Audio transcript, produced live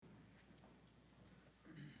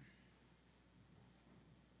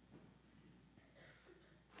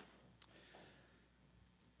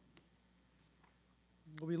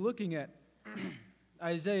looking at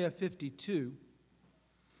Isaiah 52,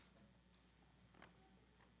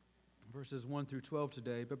 verses 1 through 12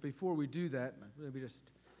 today. But before we do that, let me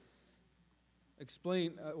just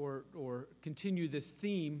explain or continue this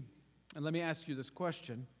theme, and let me ask you this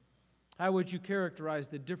question. How would you characterize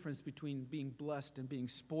the difference between being blessed and being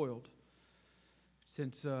spoiled?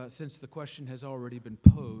 Since the question has already been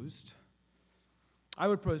posed, I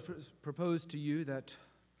would propose to you that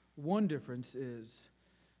one difference is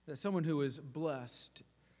that someone who is blessed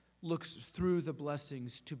looks through the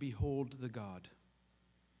blessings to behold the God.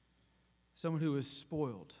 Someone who is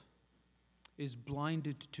spoiled is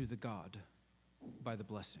blinded to the God by the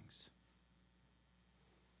blessings.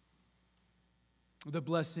 The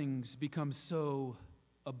blessings become so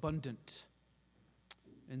abundant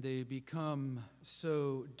and they become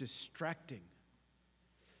so distracting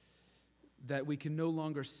that we can no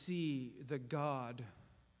longer see the God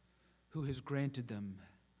who has granted them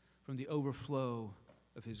from the overflow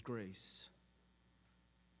of His grace.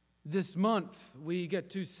 This month, we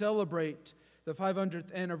get to celebrate the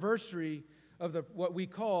 500th anniversary of what we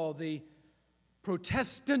call the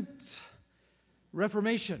Protestant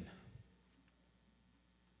Reformation.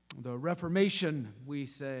 The Reformation, we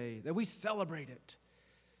say, that we celebrate it.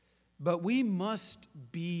 But we must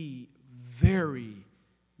be very,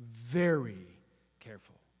 very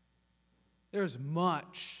careful. There's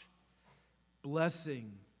much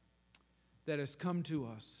blessing that has come to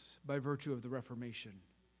us by virtue of the Reformation.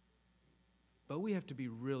 But we have to be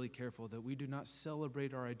really careful that we do not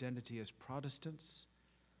celebrate our identity as Protestants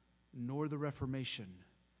nor the Reformation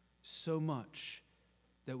so much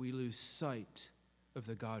that we lose sight of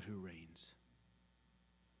the God who reigns.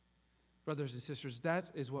 Brothers and sisters, that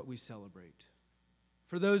is what we celebrate.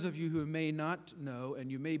 For those of you who may not know,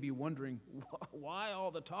 and you may be wondering, why all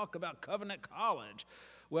the talk about Covenant College?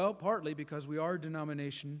 Well, partly because we are a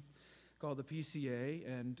denomination called the PCA,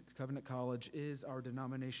 and Covenant College is our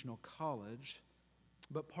denominational college,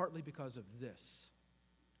 but partly because of this.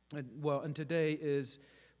 And today is,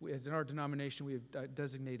 as in our denomination, we have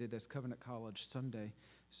designated as Covenant College Sunday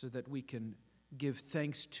so that we can give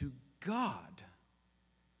thanks to God,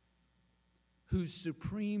 whose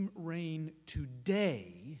supreme reign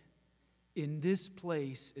today, in this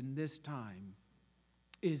place, in this time,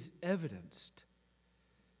 is evidenced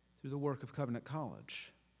through the work of Covenant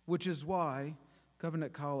College, which is why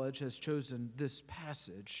Covenant College has chosen this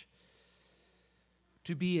passage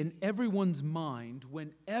to be in everyone's mind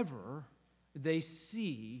whenever they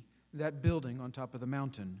see that building on top of the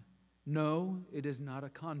mountain. No, it is not a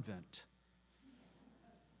convent.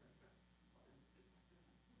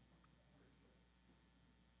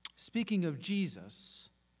 Speaking of Jesus,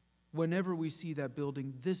 whenever we see that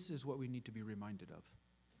building, this is what we need to be reminded of.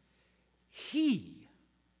 He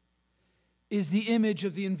is the image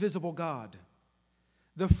of the invisible God,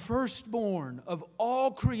 the firstborn of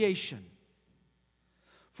all creation.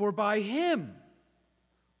 For by Him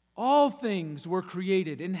all things were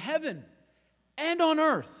created in heaven and on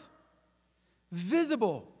earth,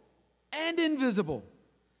 visible and invisible,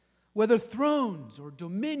 whether thrones or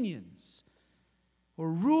dominions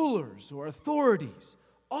or rulers or authorities.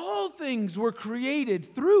 All things were created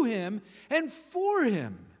through Him and for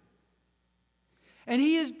Him. And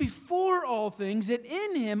He is before all things, and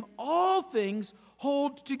in Him all things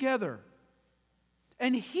hold together.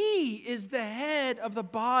 And He is the head of the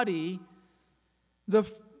body,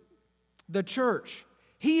 the church.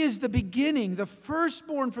 He is the beginning, the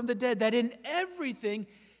firstborn from the dead, that in everything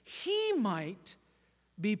He might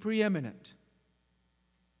be preeminent.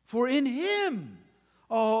 For in Him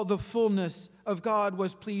all the fullness of God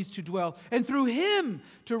was pleased to dwell, and through Him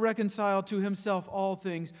to reconcile to Himself all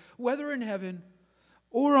things, whether in heaven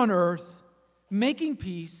or on earth, making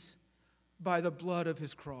peace by the blood of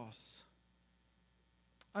His cross.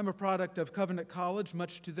 I'm a product of Covenant College,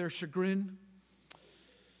 much to their chagrin,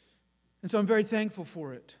 and so I'm very thankful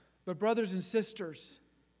for it. But brothers and sisters,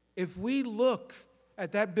 if we look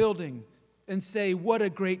at that building and say, what a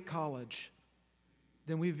great college,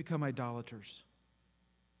 then we've become idolaters.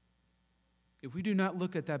 If we do not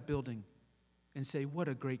look at that building and say, what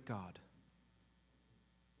a great God,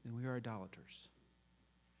 then we are idolaters.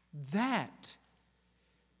 That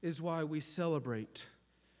is why we celebrate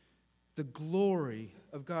the glory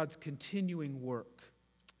of God's continuing work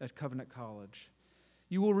at Covenant College.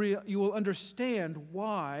 You will understand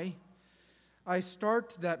why I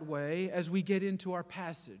start that way as we get into our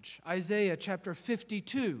passage. Isaiah chapter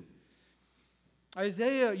 52.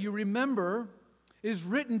 Isaiah, you remember, is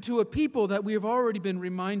written to a people that we have already been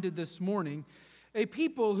reminded this morning, a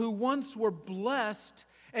people who once were blessed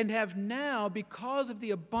and have now, because of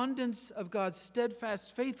the abundance of God's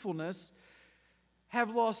steadfast faithfulness,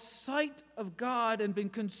 have lost sight of God and been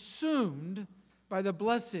consumed by the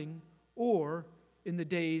blessing, or, in the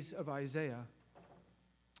days of Isaiah,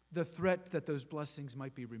 the threat that those blessings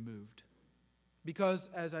might be removed. Because,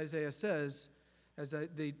 as Isaiah says,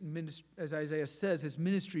 his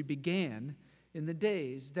ministry began in the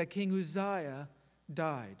days that King Uzziah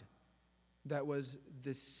died. That was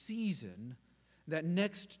the season that,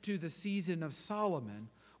 next to the season of Solomon,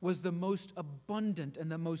 was the most abundant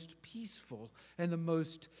and the most peaceful and the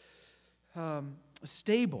most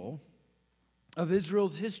stable of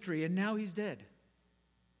Israel's history. And now he's dead.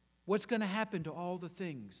 What's going to happen to all the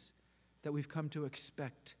things that we've come to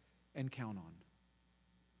expect and count on?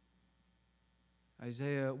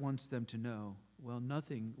 Isaiah wants them to know, well,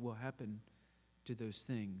 nothing will happen to those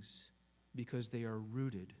things because they are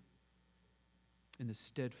rooted in the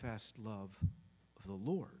steadfast love of the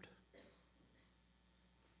Lord.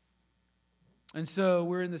 And so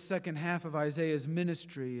we're in the second half of Isaiah's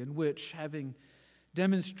ministry, in which, having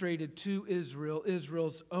demonstrated to Israel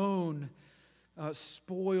Israel's own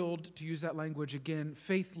spoiled, to use that language again,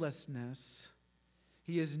 faithlessness,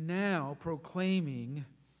 he is now proclaiming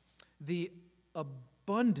the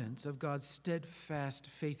abundance of God's steadfast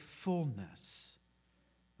faithfulness,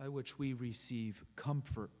 by which we receive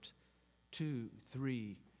comfort 2,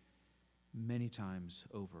 3, many times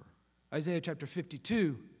over. Isaiah chapter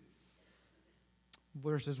 52,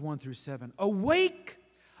 verses 1 through 7. Awake,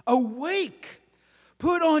 awake,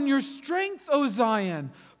 put on your strength, O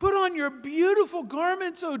Zion. Put on your beautiful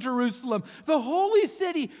garments, O Jerusalem, the holy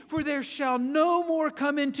city, for there shall no more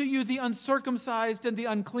come into you the uncircumcised and the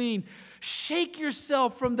unclean. Shake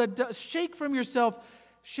yourself from the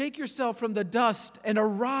dust and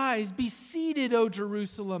arise. Be seated, O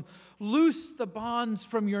Jerusalem. Loose the bonds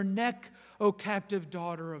from your neck, O captive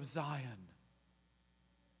daughter of Zion.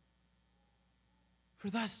 For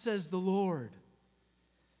thus says the Lord,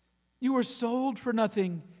 you were sold for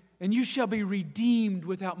nothing, and you shall be redeemed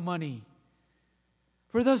without money.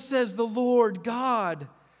 For thus says the Lord God,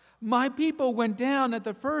 my people went down at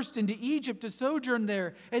the first into Egypt to sojourn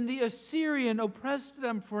there, and the Assyrian oppressed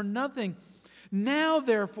them for nothing. Now,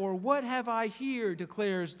 therefore, what have I here,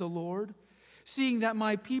 declares the Lord, seeing that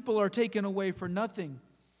my people are taken away for nothing?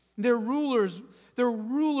 Their rulers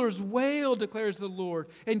wail, declares the Lord,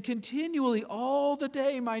 and continually all the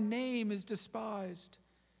day my name is despised.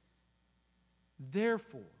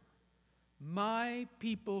 Therefore, my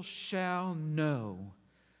people shall know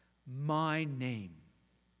my name.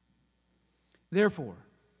 Therefore,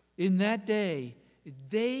 in that day,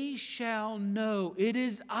 they shall know it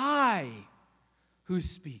is I who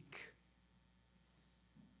speak.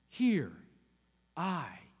 Here I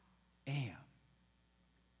am.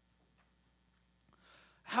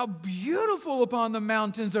 How beautiful upon the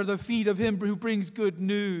mountains are the feet of him who brings good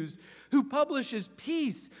news, who publishes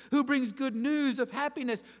peace, who brings good news of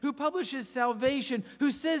happiness, who publishes salvation, who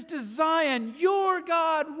says to Zion, your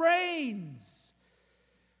God reigns.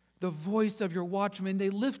 The voice of your watchmen, they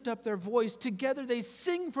lift up their voice. Together they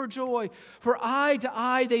sing for joy. For eye to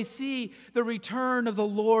eye they see the return of the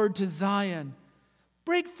Lord to Zion.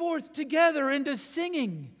 Break forth together into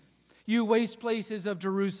singing, you waste places of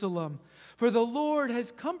Jerusalem. For the Lord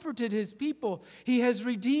has comforted his people. He has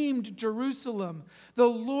redeemed Jerusalem. The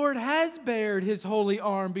Lord has bared his holy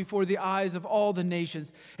arm before the eyes of all the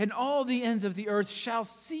nations, and all the ends of the earth shall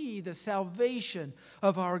see the salvation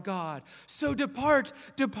of our God. So depart,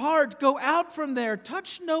 depart, go out from there.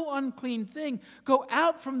 Touch no unclean thing. Go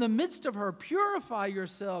out from the midst of her. Purify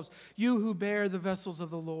yourselves, you who bear the vessels of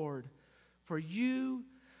the Lord. For you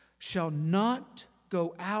shall not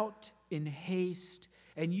go out in haste,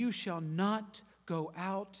 and you shall not go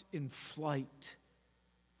out in flight,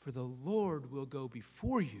 for the Lord will go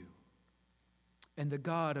before you, and the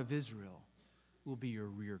God of Israel will be your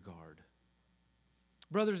rear guard.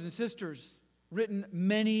 Brothers and sisters, written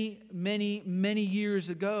many, many, many years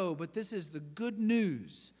ago, but this is the good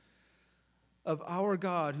news of our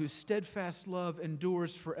God, whose steadfast love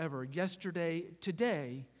endures forever, yesterday,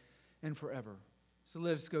 today, and forever. So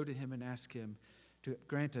let us go to him and ask him to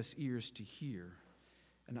grant us ears to hear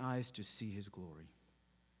and eyes to see his glory.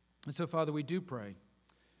 And so, Father, we do pray,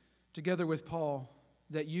 together with Paul,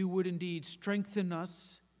 that you would indeed strengthen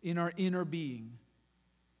us in our inner being,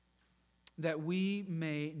 that we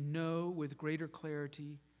may know with greater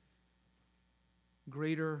clarity,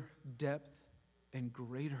 greater depth, and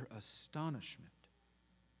greater astonishment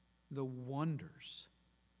the wonders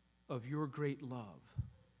of your great love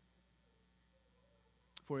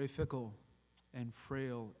for a fickle and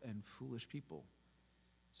frail and foolish people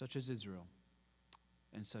such as Israel.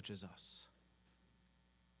 and such as us.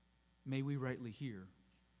 May we rightly hear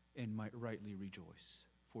and might rightly rejoice.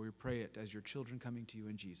 For we pray it as your children coming to you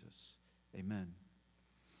in Jesus. Amen.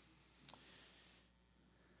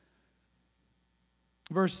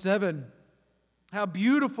 Verse 7, how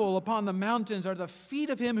beautiful upon the mountains are the feet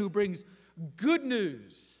of him who brings good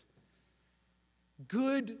news.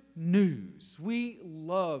 Good news. We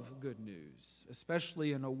love good news,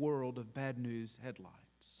 especially in a world of bad news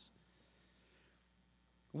headlines.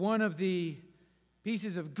 One of the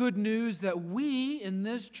pieces of good news that we in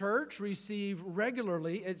this church receive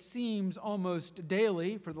regularly, it seems almost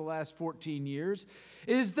daily for the last 14 years,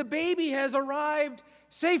 is the baby has arrived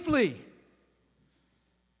safely.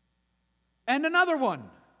 And another one.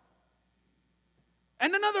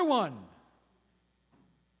 And another one.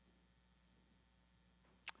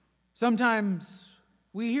 Sometimes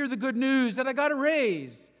we hear the good news that I got a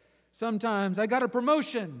raise. Sometimes I got a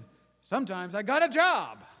promotion. Sometimes I got a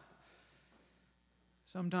job.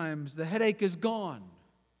 Sometimes the headache is gone.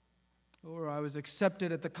 Or I was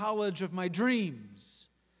accepted at the college of my dreams.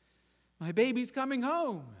 My baby's coming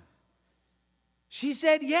home. She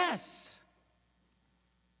said yes.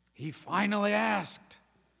 He finally asked.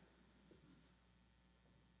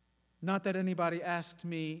 Not that anybody asked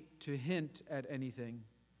me to hint at anything.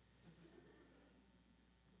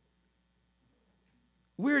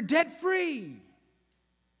 We're debt-free.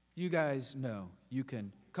 You guys know you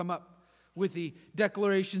can come up with the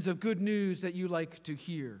declarations of good news that you like to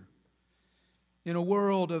hear. In a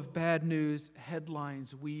world of bad news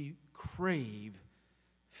headlines, we crave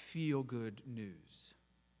feel-good news.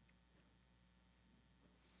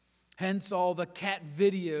 Hence all the cat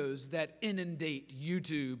videos that inundate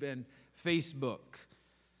YouTube and Facebook,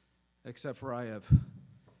 except for I have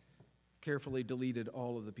carefully deleted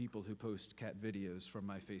all of the people who post cat videos from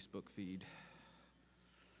my Facebook feed.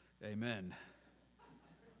 Amen.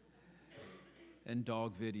 And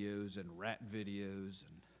dog videos and rat videos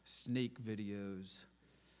and snake videos.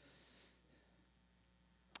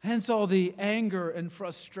 Hence all the anger and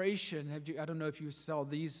frustration. I don't know if you saw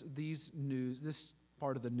these news, this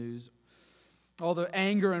part of the news. All the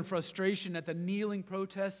anger and frustration at the kneeling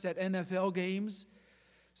protests at NFL games.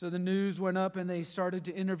 So the news went up and they started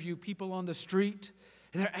to interview people on the street.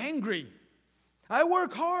 And they're angry. I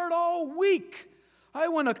work hard all week. I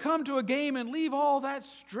want to come to a game and leave all that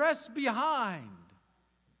stress behind.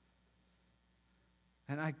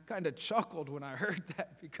 And I kind of chuckled when I heard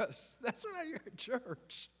that because that's what I hear at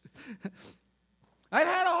church. I've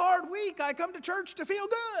had a hard week. I come to church to feel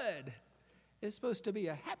good. It's supposed to be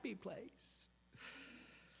a happy place.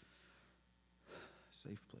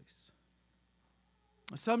 Safe place.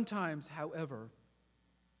 Sometimes, however,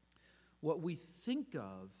 what we think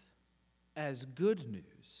of as good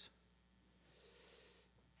news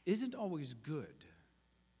isn't always good.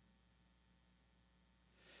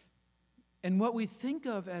 And what we think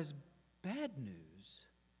of as bad news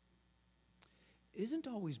isn't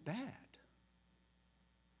always bad.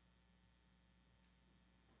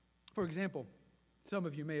 For example, some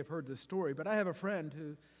of you may have heard this story, but I have a friend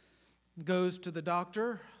who goes to the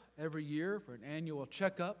doctor every year for an annual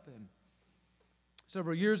checkup, and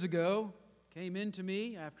several years ago came in to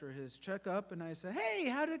me after his checkup, and I said, hey,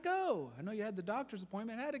 how'd it go? I know you had the doctor's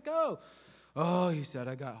appointment. How'd it go? Oh, he said,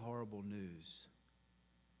 I got horrible news.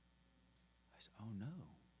 I said, oh, no.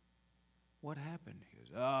 What happened? He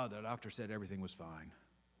goes, oh, the doctor said everything was fine.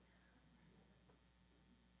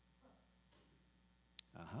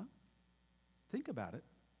 Uh-huh. Think about it.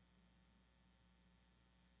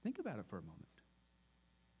 Think about it for a moment.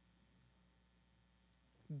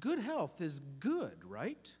 Good health is good,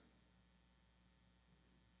 right?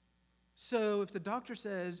 So if the doctor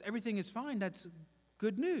says everything is fine, that's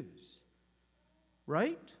good news,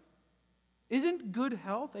 right? Isn't good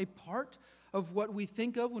health a part of what we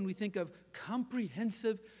think of when we think of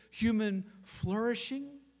comprehensive human flourishing?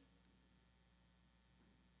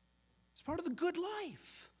 It's part of the good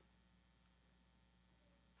life.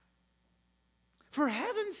 For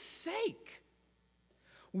heaven's sake,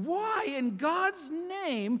 why in God's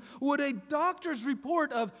name would a doctor's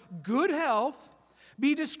report of good health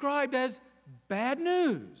be described as bad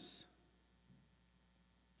news?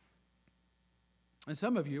 And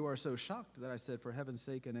some of you are so shocked that I said for heaven's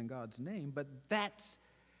sake and in God's name, but that's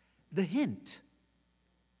the hint.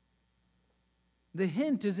 The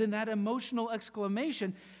hint is in that emotional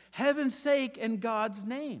exclamation, heaven's sake and God's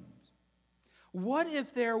name. What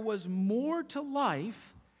if there was more to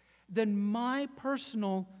life than my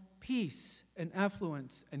personal peace and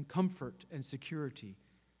affluence and comfort and security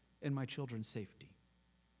and my children's safety?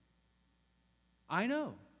 I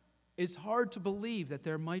know it's hard to believe that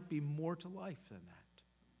there might be more to life than that.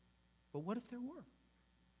 But what if there were?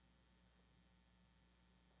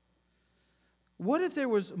 What if there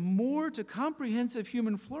was more to comprehensive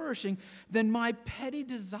human flourishing than my petty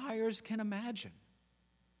desires can imagine?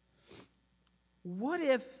 What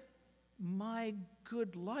if my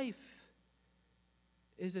good life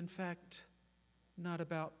is in fact not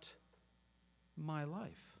about my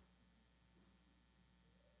life?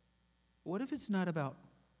 What if it's not about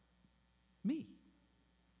me?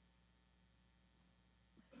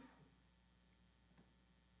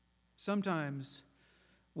 Sometimes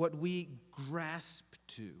what we grasp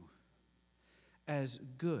to as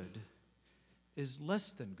good is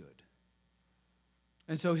less than good,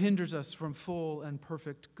 and so hinders us from full and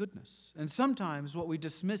perfect goodness. And sometimes what we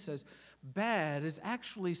dismiss as bad is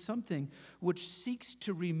actually something which seeks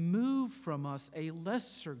to remove from us a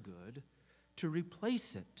lesser good to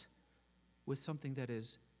replace it with something that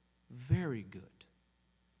is very good.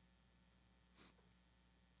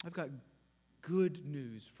 I've got good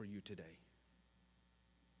news for you today.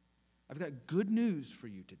 I've got good news for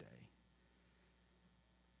you today.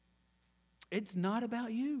 It's not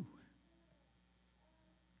about you.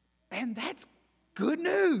 And that's good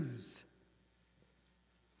news.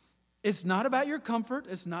 It's not about your comfort.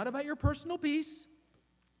 It's not about your personal peace.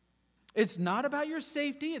 It's not about your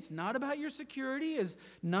safety. It's not about your security. It's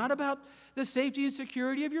not about the safety and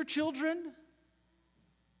security of your children.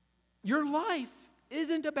 Your life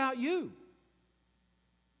isn't about you.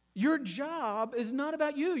 Your job is not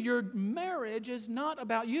about you. Your marriage is not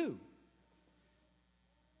about you.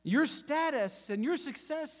 Your status and your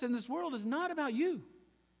success in this world is not about you.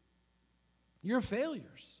 Your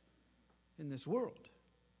failures in this world,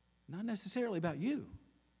 not necessarily about you.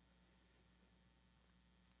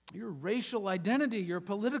 Your racial identity, your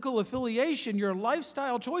political affiliation, your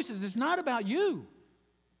lifestyle choices is not about you.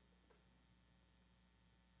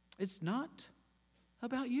 It's not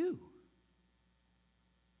about you.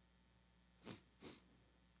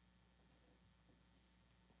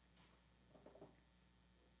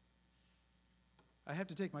 I have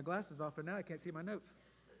to take my glasses off, and now I can't see my notes.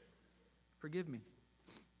 Forgive me.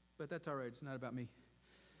 But that's all right. It's not about me.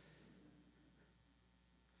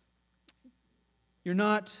 You're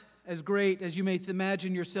not as great as you may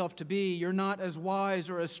imagine yourself to be. You're not as wise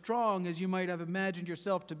or as strong as you might have imagined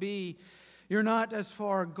yourself to be. You're not as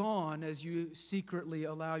far gone as you secretly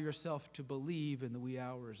allow yourself to believe in the wee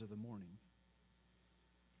hours of the morning.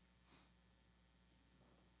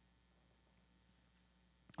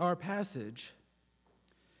 Our passage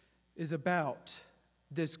is about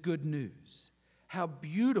this good news. How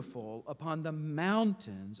beautiful upon the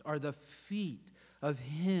mountains are the feet of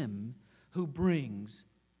him who brings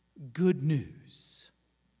good news.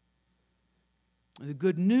 The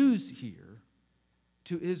good news here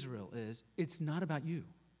to Israel is it's not about you.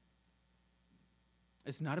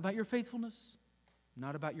 It's not about your faithfulness,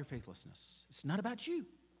 not about your faithlessness. It's not about you.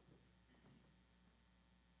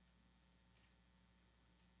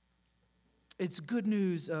 It's good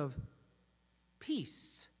news of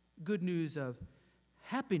peace, good news of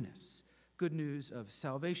happiness, good news of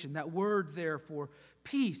salvation. That word there for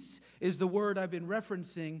peace is the word I've been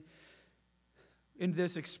referencing in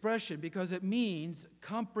this expression because it means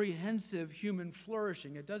comprehensive human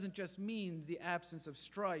flourishing. It doesn't just mean the absence of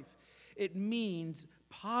strife. It means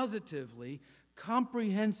positively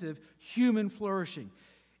comprehensive human flourishing.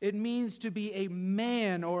 It means to be a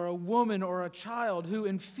man or a woman or a child who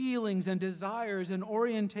in feelings and desires and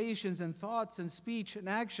orientations and thoughts and speech and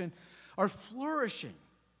action are flourishing.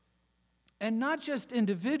 And not just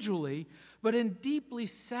individually, but in deeply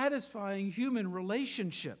satisfying human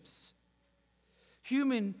relationships.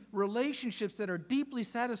 Human relationships that are deeply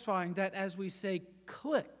satisfying, that, as we say,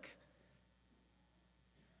 click.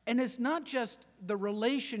 And it's not just the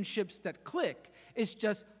relationships that click,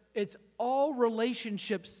 it's all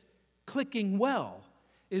relationships clicking well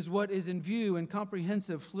is what is in view in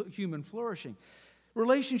comprehensive human flourishing.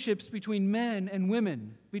 Relationships between men and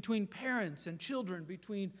women, between parents and children,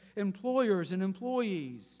 between employers and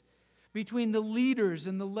employees, between the leaders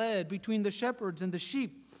and the led, between the shepherds and the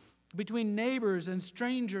sheep, between neighbors and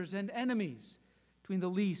strangers and enemies, between the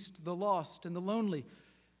least, the lost, and the lonely.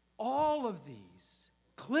 All of these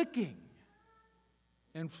clicking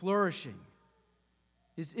and flourishing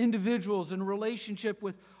is individuals in relationship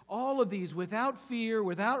with all of these without fear,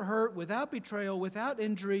 without hurt, without betrayal, without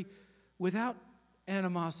injury, without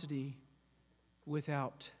animosity,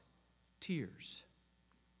 without tears.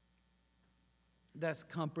 That's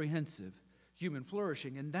comprehensive human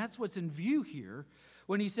flourishing. And that's what's in view here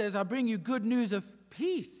when he says, I bring you good news of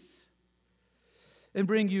peace and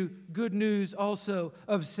bring you good news also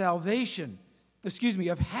of salvation.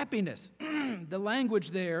 Of happiness. The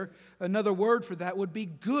language there, another word for that would be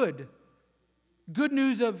good. Good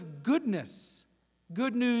news of goodness.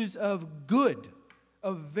 Good news of good.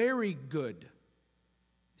 Of very good.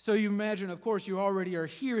 So you imagine, of course, you already are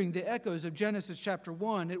hearing the echoes of Genesis chapter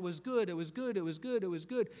 1. It was good, it was good, it was good, it was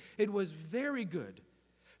good. It was very good.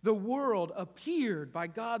 The world appeared by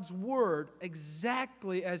God's word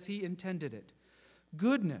exactly as He intended it.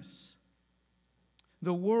 Goodness.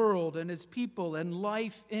 The world and its people and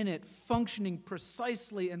life in it functioning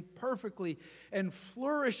precisely and perfectly and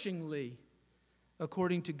flourishingly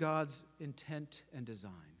according to God's intent and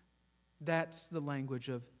design. That's the language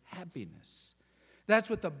of happiness. That's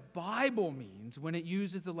what the Bible means when it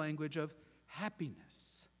uses the language of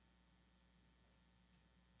happiness.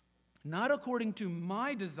 Not according to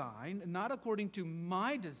my design, not according to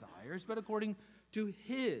my desires, but according to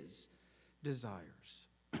His desires.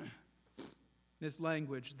 This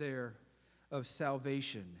language there of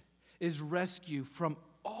salvation is rescue from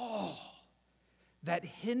all that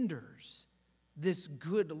hinders this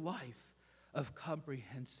good life of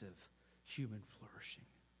comprehensive human flourishing.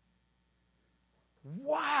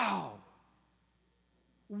 Wow!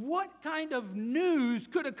 What kind of news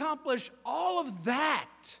could accomplish all of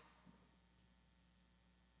that?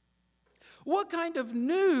 What kind of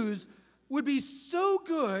news would be so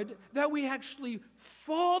good that we actually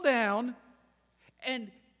fall down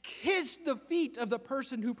and kiss the feet of the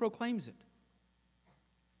person who proclaims it?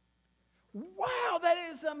 Wow, that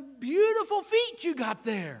is some beautiful feet you got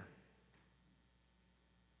there.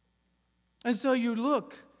 And so you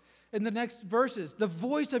look in the next verses, the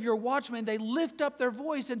voice of your watchmen, they lift up their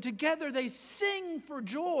voice and together they sing for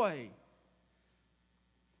joy.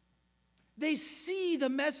 They see the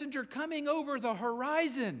messenger coming over the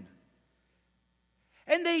horizon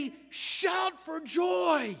and they shout for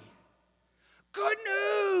joy. Good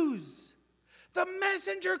news! The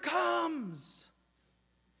messenger comes.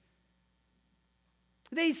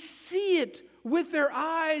 They see it with their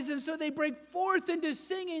eyes, and so they break forth into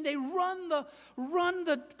singing. They run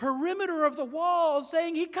the perimeter of the walls,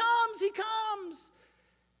 saying, He comes, He comes.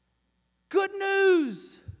 Good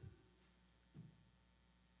news.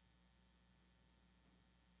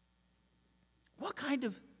 What kind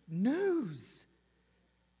of news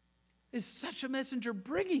is such a messenger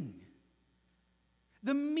bringing?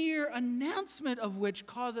 The mere announcement of which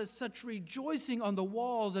causes such rejoicing on the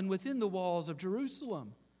walls and within the walls of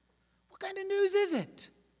Jerusalem. What kind of news is it?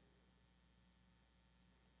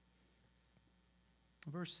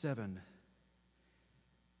 Verse 7.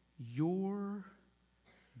 Your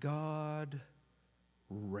God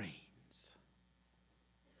reigns.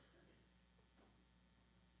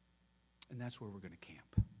 And that's where we're going to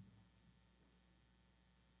camp.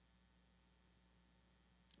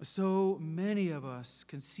 So many of us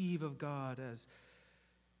conceive of God as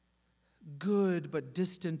good but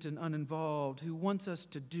distant and uninvolved, who wants us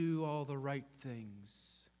to do all the right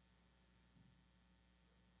things,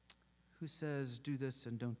 who says do this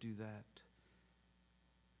and don't do that.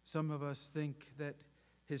 Some of us think that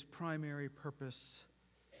His primary purpose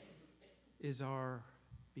is our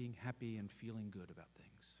being happy and feeling good about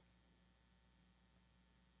things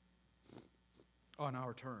on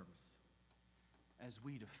our terms, as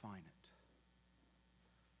we define it.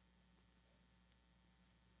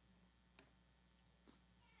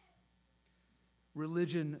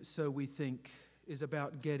 Religion, so we think, is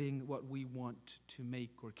about getting what we want to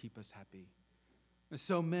make or keep us happy. And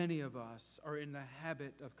so many of us are in the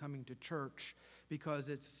habit of coming to church because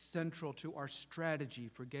it's central to our strategy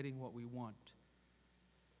for getting what we want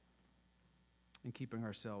and keeping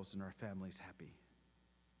ourselves and our families happy.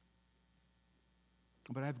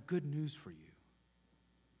 But I have good news for you.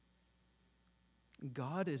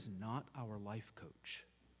 God is not our life coach.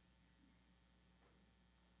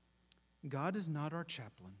 God is not our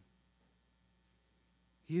chaplain.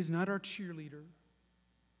 He is not our cheerleader.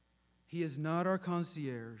 He is not our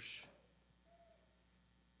concierge.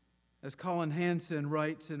 As Colin Hansen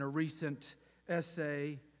writes in a recent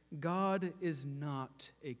essay, God is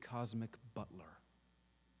not a cosmic butler.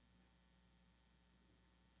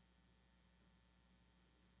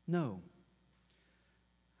 No.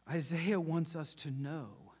 Isaiah wants us to know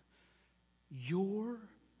your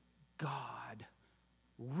God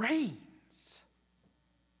reigns.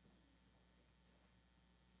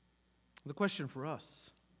 The question for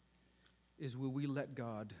us is, will we let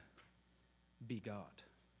God be God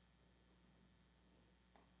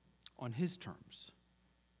on His terms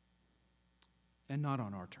and not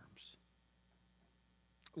on our terms?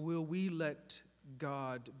 Will we let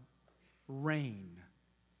God reign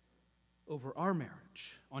over our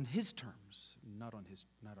marriage on His terms, not on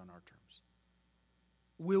our terms?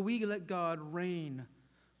 Will we let God reign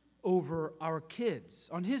over our kids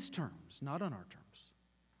on His terms, not on our terms?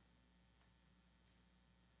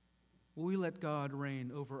 Will we let God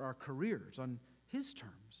reign over our careers on His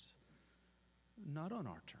terms, not on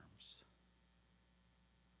our terms?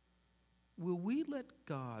 Will we let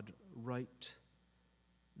God write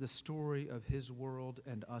the story of His world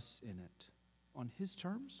and us in it on His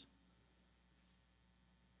terms,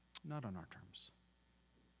 not on our terms?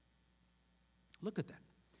 Look at that.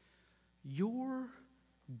 Your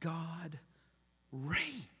God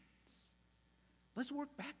reigns. Let's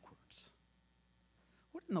work backwards.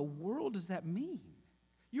 What in the world does that mean?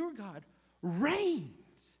 Your God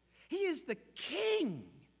reigns. He is the king.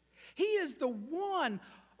 He is the one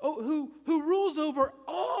who rules over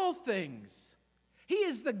all things. He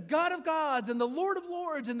is the God of gods and the Lord of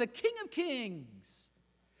lords and the King of kings.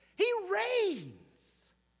 He reigns.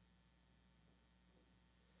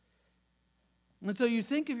 And so you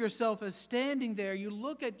think of yourself as standing there. You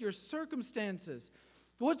look at your circumstances.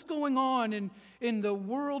 What's going on in the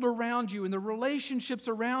world around you, in the relationships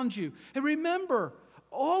around you. And remember,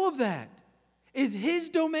 all of that is His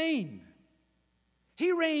domain.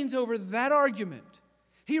 He reigns over that argument.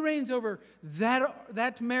 He reigns over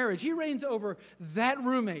that marriage. He reigns over that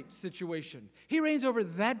roommate situation. He reigns over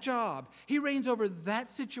that job. He reigns over that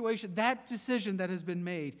situation, that decision that has been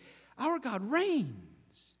made. Our God reigns.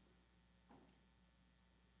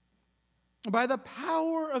 By the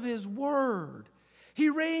power of His word, He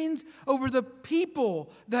reigns over the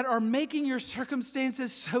people that are making your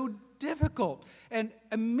circumstances so difficult. And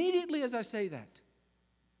immediately as I say that,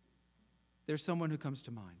 there's someone who comes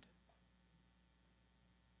to mind.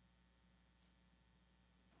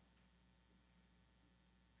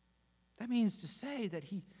 That means to say that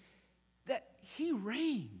He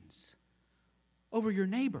reigns over your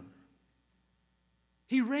neighbor.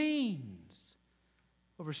 He reigns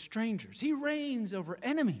over strangers. He reigns over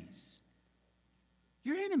enemies.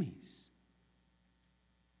 Your enemies.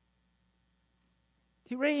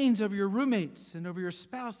 He reigns over your roommates and over your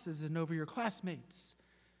spouses and over your classmates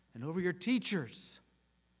and over your teachers.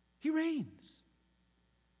 He reigns.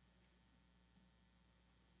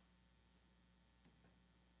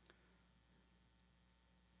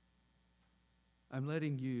 I'm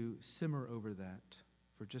letting you simmer over that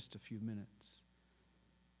for just a few minutes.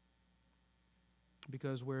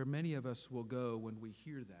 Because where many of us will go when we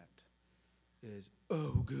hear that is,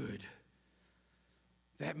 oh, good.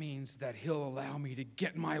 That means that He'll allow me to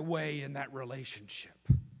get my way in that relationship.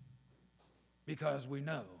 Because we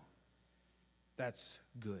know that's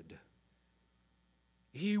good.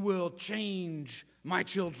 He will change my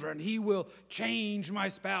children. He will change my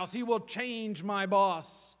spouse. He will change my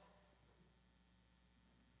boss.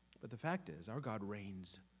 But the fact is, our God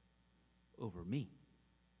reigns over me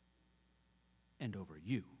and over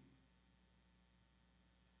you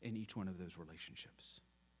in each one of those relationships.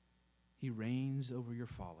 He reigns over your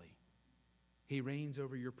folly. He reigns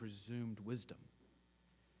over your presumed wisdom.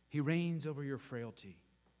 He reigns over your frailty.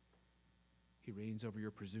 He reigns over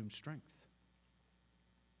your presumed strength.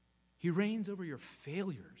 He reigns over your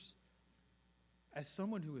failures. As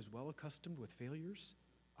someone who is well accustomed with failures,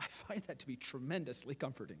 I find that to be tremendously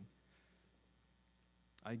comforting.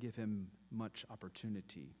 I give Him much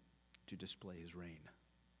opportunity to display His reign.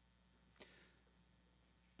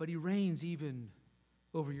 But He reigns even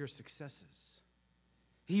over your successes.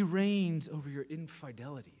 He reigns over your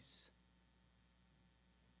infidelities.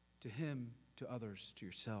 To Him, to others, to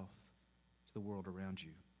yourself, to the world around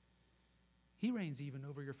you. He reigns even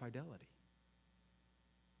over your fidelity.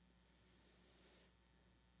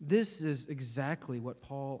 This is exactly what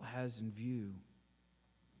Paul has in view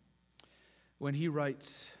when he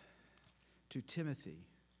writes to Timothy.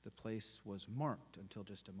 The place was marked until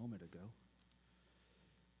just a moment ago.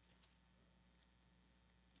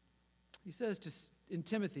 He says in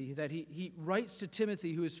Timothy that he writes to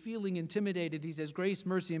Timothy who is feeling intimidated. He says, grace,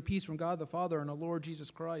 mercy, and peace from God the Father and our Lord Jesus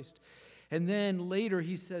Christ. And then later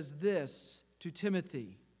he says this to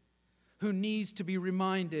Timothy, who needs to be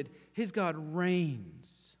reminded, his God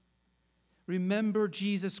reigns. Remember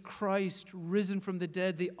Jesus Christ, risen from the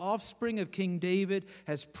dead, the offspring of King David,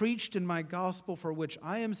 has preached in my gospel, for which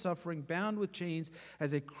I am suffering, bound with chains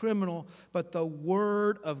as a criminal, but the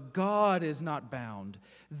word of God is not bound.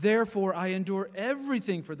 Therefore I endure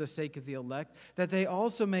everything for the sake of the elect, that they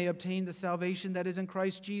also may obtain the salvation that is in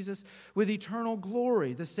Christ Jesus with eternal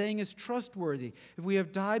glory. The saying is trustworthy. If we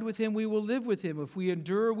have died with Him, we will live with Him. If we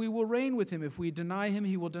endure, we will reign with Him. If we deny Him,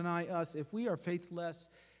 He will deny us. If we are faithless,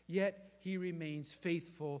 yet He remains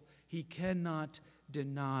faithful. He cannot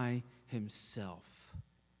deny Himself,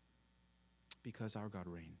 because our God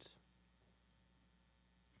reigns.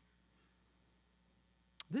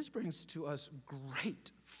 This brings to us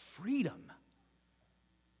great freedom.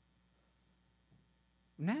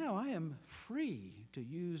 Now I am free, to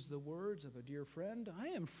use the words of a dear friend, I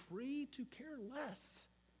am free to care less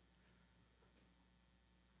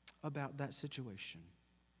about that situation,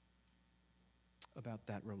 about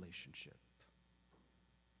that relationship.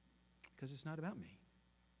 Because it's not about me.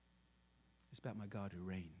 It's about my God who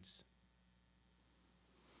reigns.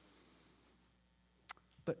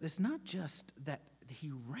 But it's not just that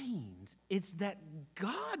he reigns, it's that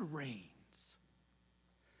God reigns.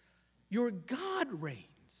 Your God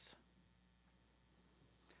reigns.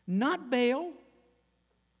 Not Baal,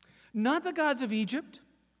 not the gods of Egypt,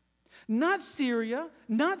 not Syria,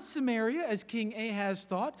 not Samaria, as King Ahaz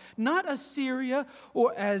thought, not Assyria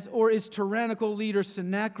or its tyrannical leader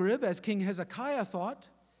Sennacherib, as King Hezekiah thought,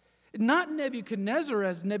 not Nebuchadnezzar,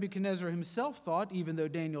 as Nebuchadnezzar himself thought, even though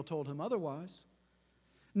Daniel told him otherwise.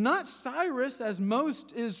 Not Cyrus, as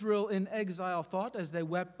most Israel in exile thought as they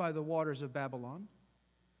wept by the waters of Babylon.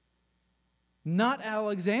 Not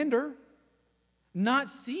Alexander, not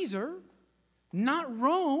Caesar, not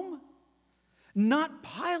Rome, not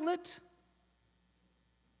Pilate,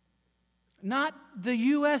 not the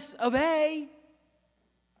US of A,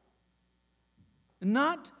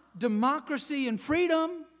 not democracy and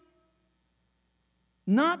freedom,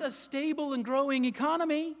 not a stable and growing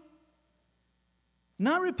economy,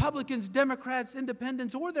 not Republicans, Democrats,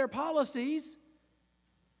 independents, or their policies,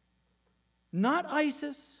 not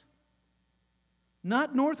ISIS,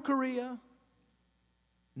 not North Korea,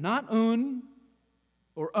 not Un,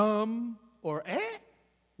 or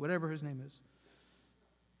whatever his name is.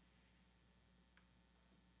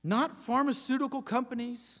 Not pharmaceutical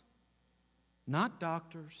companies, not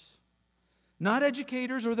doctors, not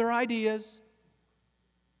educators or their ideas,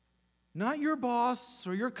 not your boss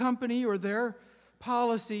or your company or their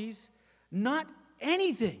policies, not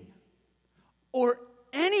anything or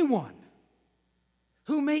anyone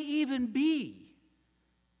who may even be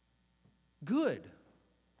good,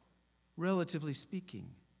 relatively speaking.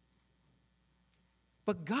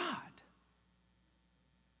 But God,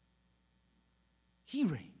 he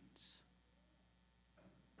reigns.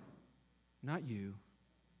 Not you,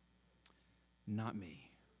 not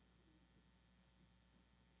me.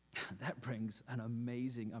 That brings an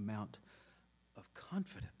amazing amount of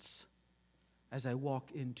confidence as I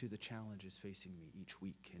walk into the challenges facing me each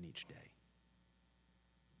week and each day.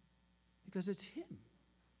 Because it's him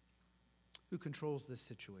who controls this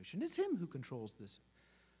situation. It's him who controls this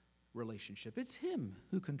relationship. It's him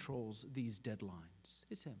who controls these deadlines.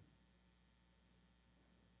 It's him.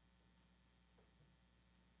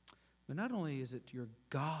 But not only is it your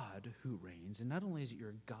God who reigns, and not only is it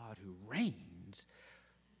your God who reigns,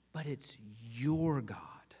 but it's your God.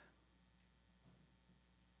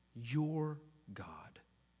 Your God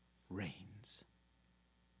reigns.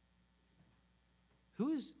 Who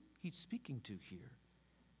is he speaking to here?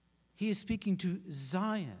 He is speaking to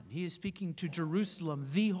Zion. He is speaking to Jerusalem,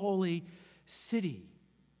 the holy city.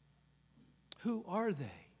 Who are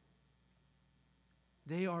they?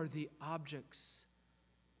 They are the objects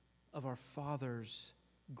of our Father's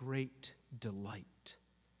great delight.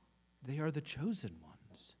 They are the chosen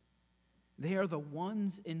ones. They are the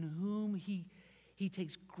ones in whom He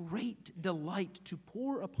takes great delight to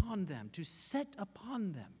pour upon them, to set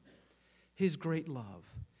upon them His great love.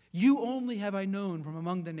 You only have I known from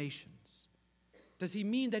among the nations. Does he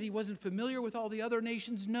mean that he wasn't familiar with all the other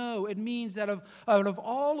nations? No, it means that out of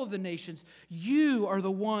all of the nations, you are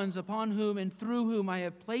the ones upon whom and through whom I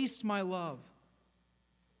have placed my love.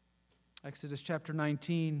 Exodus chapter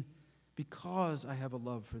 19, because I have a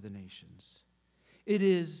love for the nations. It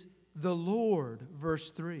is the Lord,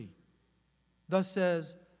 verse 3. Thus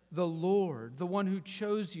says the Lord, the one who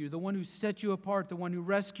chose you, the one who set you apart, the one who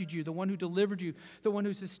rescued you, the one who delivered you, the one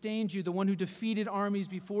who sustained you, the one who defeated armies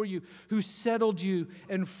before you, who settled you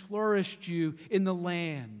and flourished you in the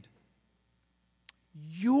land.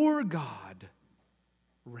 Your God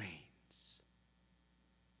reigns.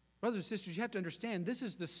 Brothers and sisters, you have to understand, this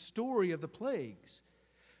is the story of the plagues.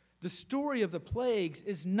 The story of the plagues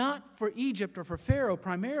is not for Egypt or for Pharaoh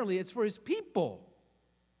primarily, it's for his people.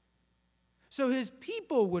 So his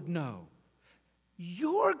people would know,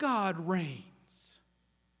 your God reigns.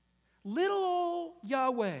 Little old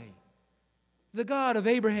Yahweh, the God of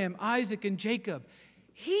Abraham, Isaac, and Jacob,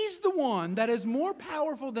 he's the one that is more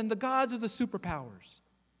powerful than the gods of the superpowers.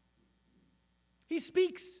 He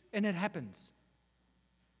speaks and it happens.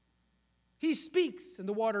 He speaks and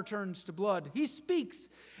the water turns to blood. He speaks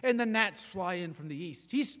and the gnats fly in from the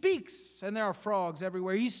east. He speaks and there are frogs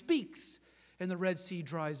everywhere. He speaks and the Red Sea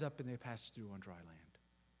dries up and they pass through on dry land.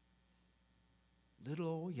 little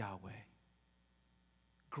old Yahweh,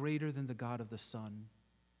 greater than the God of the sun,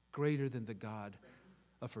 greater than the God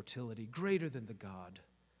of fertility, greater than the God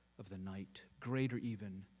of the night, greater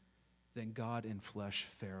even than God in flesh,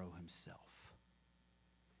 Pharaoh himself.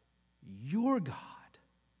 Your God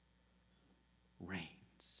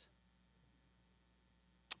reigns.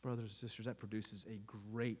 Brothers and sisters, that produces a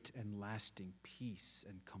great and lasting peace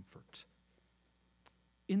and comfort.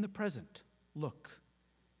 In the present, look,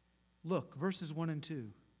 verses 1 and 2.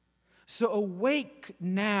 So awake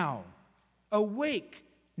now,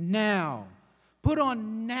 put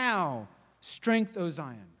on now strength, O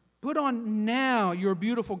Zion. Put on now your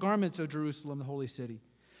beautiful garments, O Jerusalem, the holy city.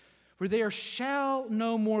 For there shall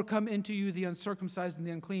no more come into you the uncircumcised and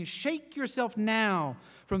the unclean. Shake yourself now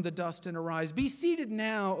from the dust and arise. Be seated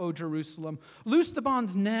now, O Jerusalem. Loose the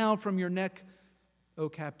bonds now from your neck, O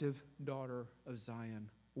captive daughter of Zion.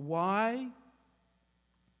 Why?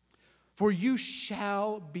 For you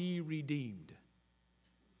shall be redeemed.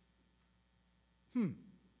 Do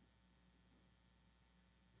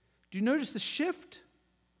you notice the shift?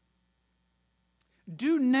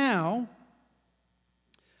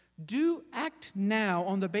 Act now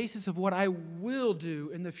on the basis of what I will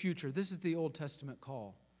do in the future. This is the Old Testament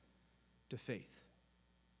call to faith.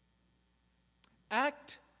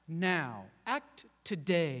 Act now, act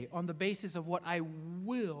today on the basis of what I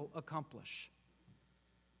will accomplish.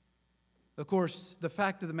 Of course, the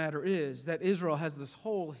fact of the matter is that Israel has this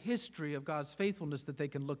whole history of God's faithfulness that they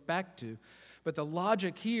can look back to. But the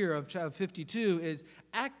logic here of 52 is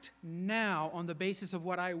act now on the basis of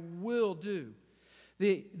what I will do.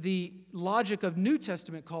 The logic of New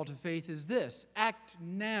Testament call to faith is this: act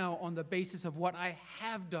now on the basis of what I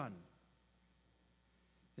have done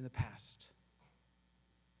in the past.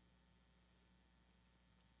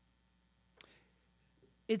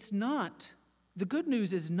 The good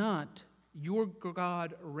news is not your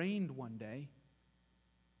God reigned one day.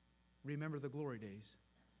 Remember the glory days.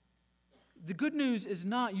 The good news is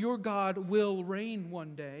not your God will reign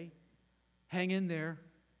one day. Hang in there.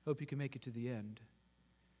 Hope you can make it to the end.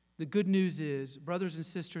 The good news is, brothers and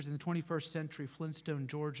sisters in the 21st century, Flintstone,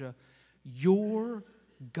 Georgia, your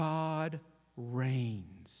God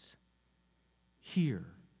reigns. Here,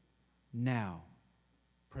 now,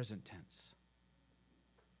 present tense.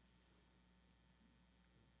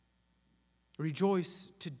 Rejoice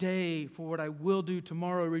today for what I will do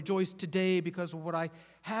tomorrow. Rejoice today because of what I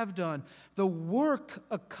have done. The work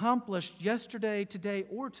accomplished yesterday, today,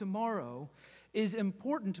 or tomorrow is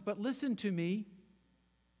important, but listen to me.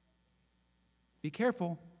 Be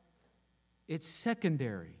careful. It's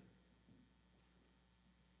secondary.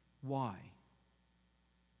 Why?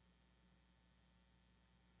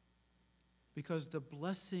 Because the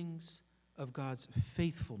blessings of God's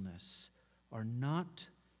faithfulness are not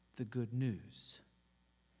the good news.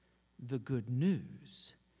 The good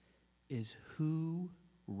news is who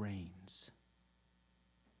reigns.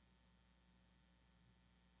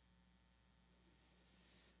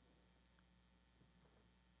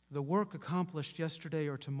 The work accomplished yesterday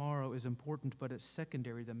or tomorrow is important, but it's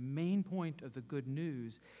secondary. The main point of the good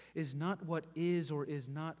news is not what is or is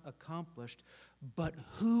not accomplished, but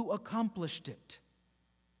who accomplished it.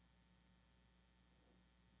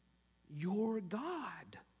 Your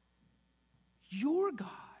God. Your God,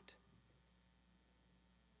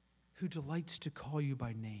 who delights to call you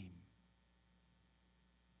by name,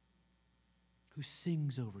 who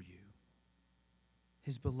sings over you,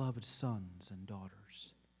 his beloved sons and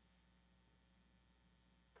daughters.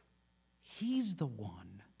 He's the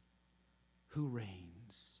one who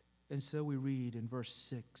reigns. And so we read in verse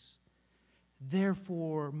 6,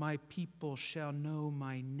 therefore my people shall know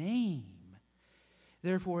my name.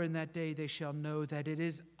 Therefore in that day they shall know that it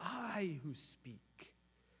is I who speak.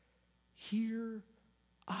 Here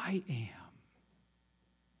I am.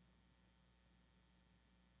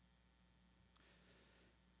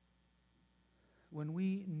 When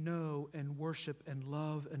we know and worship and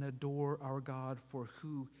love and adore our God for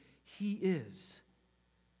who He is,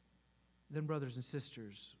 then, brothers and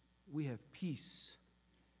sisters, we have peace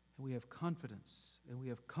and we have confidence and we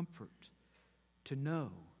have comfort to know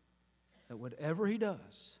that whatever He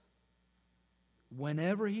does,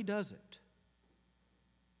 whenever He does it,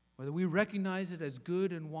 whether we recognize it as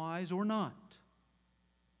good and wise or not,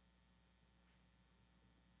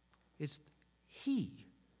 it's He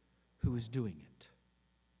who is doing it.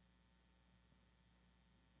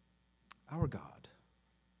 Our God,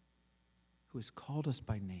 who has called us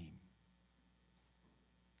by name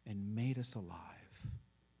and made us alive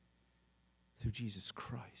through Jesus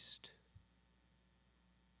Christ,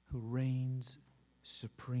 who reigns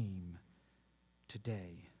supreme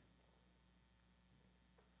today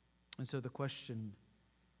And so the question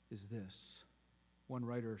is this. One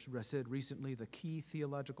writer said recently, the key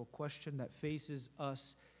theological question that faces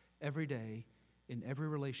us every day, in every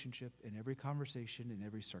relationship, in every conversation, in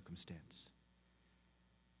every circumstance.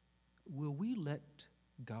 Will we let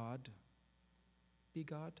God be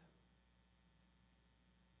God?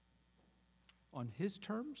 On His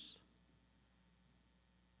terms?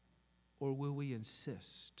 Or will we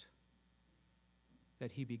insist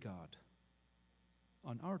that He be God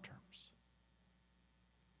on our terms?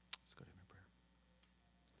 Let's go to Him in prayer.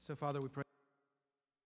 So, Father, we pray.